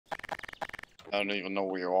I don't even know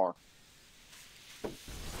where you are.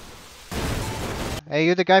 Hey,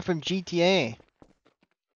 you're the guy from GTA.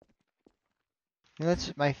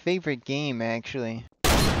 That's my favorite game, actually.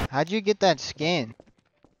 How'd you get that skin?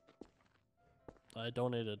 I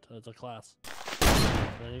donated as a class.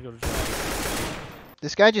 Then you go to jail.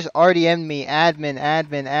 This guy just RDM'd me. Admin,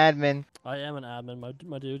 admin, admin. I am an admin,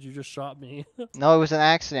 my dude. You just shot me. No, it was an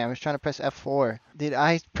accident. I was trying to press F4. Dude,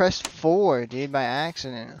 I pressed 4, dude, by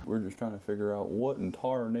accident. We're just trying to figure out what in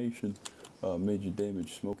tarnation made you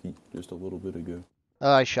damage Smokey just a little bit ago.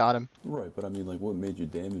 Oh, I shot him. Right, but I mean, like, what made you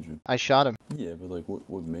damage him? I shot him. Yeah, but like,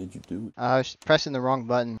 what made you do it? I was pressing the wrong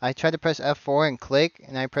button. I tried to press F4 and click,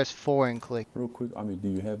 and I pressed 4 and click. Real quick, I mean, do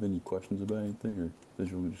you have any questions about anything, or did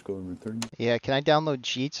you want to just go and return it? Yeah, can I download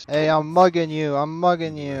cheats? Hey, I'm mugging you. I'm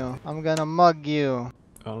mugging you. I'm gonna mug you.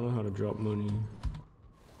 I don't know how to drop money.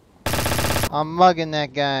 I'm mugging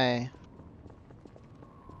that guy.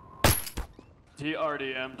 He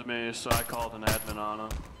RDM'd me, so I called an admin on him.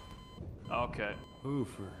 Okay.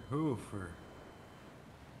 Hoofer.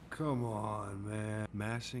 Come on, man.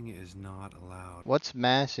 Massing is not allowed. What's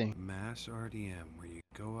massing? Mass RDM, where you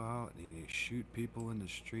go out and you shoot people in the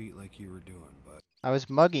street like you were doing, but I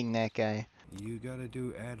was mugging that guy. you gotta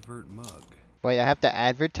do advert mug. Wait, I have to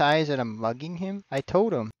advertise that I'm mugging him? I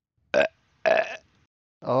told him.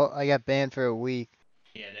 Oh, I got banned for a week.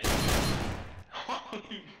 Yeah,